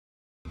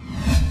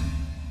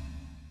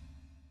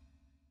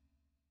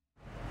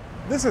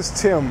This is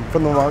Tim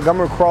from the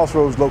Montgomery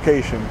Crossroads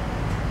location.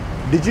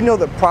 Did you know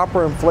that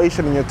proper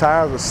inflation in your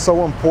tires is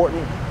so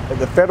important that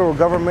the federal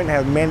government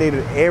has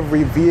mandated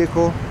every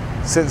vehicle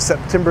since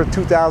September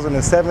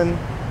 2007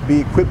 be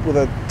equipped with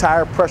a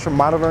tire pressure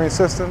monitoring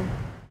system?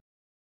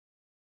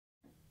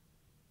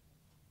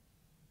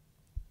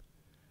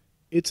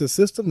 It's a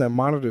system that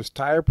monitors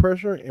tire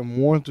pressure and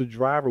warns the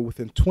driver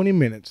within 20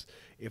 minutes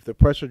if the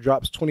pressure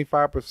drops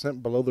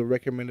 25% below the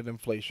recommended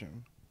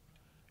inflation.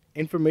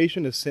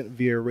 Information is sent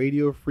via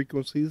radio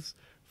frequencies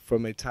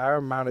from a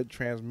tire-mounted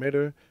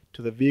transmitter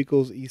to the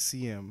vehicle's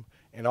ECM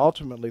and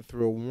ultimately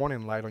through a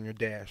warning light on your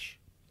dash.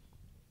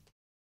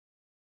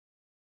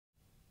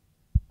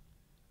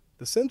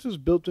 The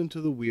sensors built into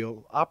the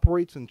wheel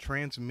operates and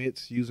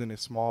transmits using a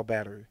small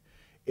battery.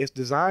 It's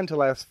designed to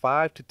last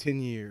 5 to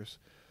 10 years.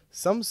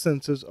 Some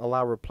sensors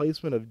allow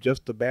replacement of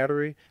just the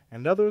battery,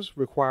 and others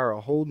require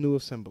a whole new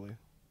assembly.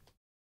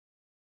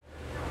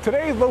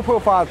 Today's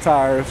low-profile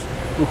tires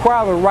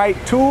require the right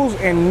tools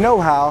and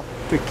know-how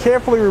to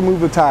carefully remove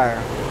the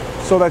tire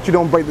so that you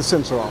don't break the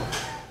sensor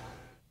off.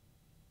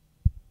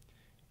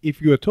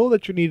 If you are told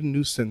that you need a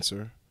new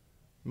sensor,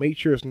 make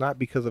sure it's not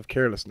because of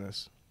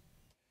carelessness.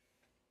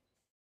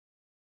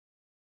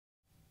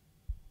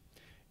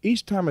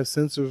 Each time a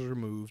sensor is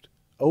removed,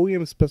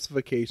 OEM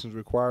specifications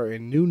require a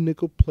new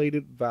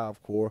nickel-plated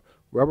valve core,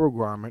 rubber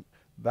grommet,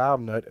 valve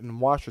nut, and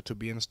washer to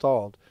be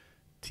installed.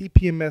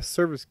 TPMS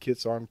service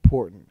kits are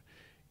important.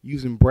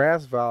 Using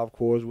brass valve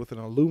cores with an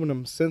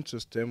aluminum sensor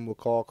stem will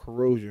cause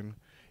corrosion.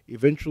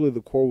 Eventually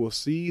the core will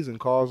seize and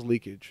cause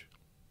leakage.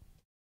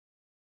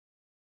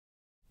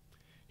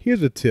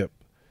 Here's a tip.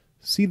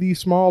 See these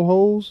small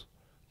holes?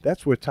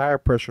 That's where tire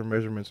pressure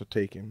measurements are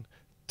taken.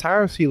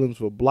 Tire sealants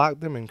will block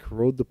them and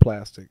corrode the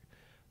plastic.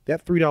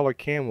 That $3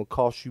 can will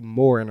cost you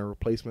more in a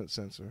replacement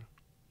sensor.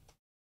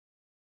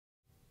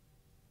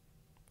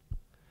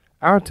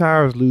 Our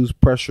tires lose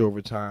pressure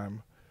over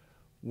time.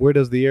 Where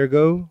does the air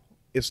go?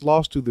 It's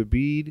lost through the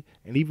bead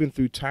and even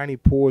through tiny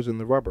pores in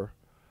the rubber.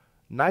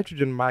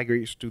 Nitrogen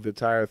migrates through the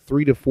tire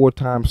 3 to 4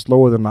 times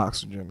slower than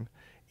oxygen.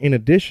 In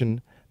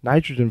addition,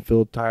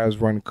 nitrogen-filled tires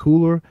run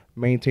cooler,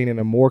 maintaining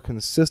a more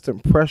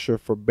consistent pressure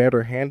for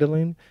better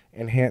handling,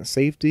 enhanced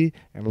safety,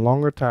 and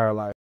longer tire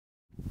life.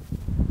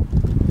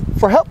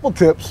 For helpful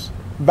tips,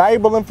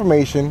 valuable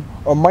information,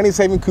 or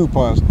money-saving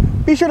coupons,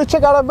 be sure to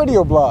check out our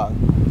video blog,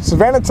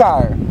 Savannah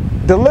Tire,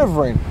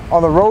 delivering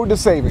on the road to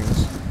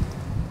savings.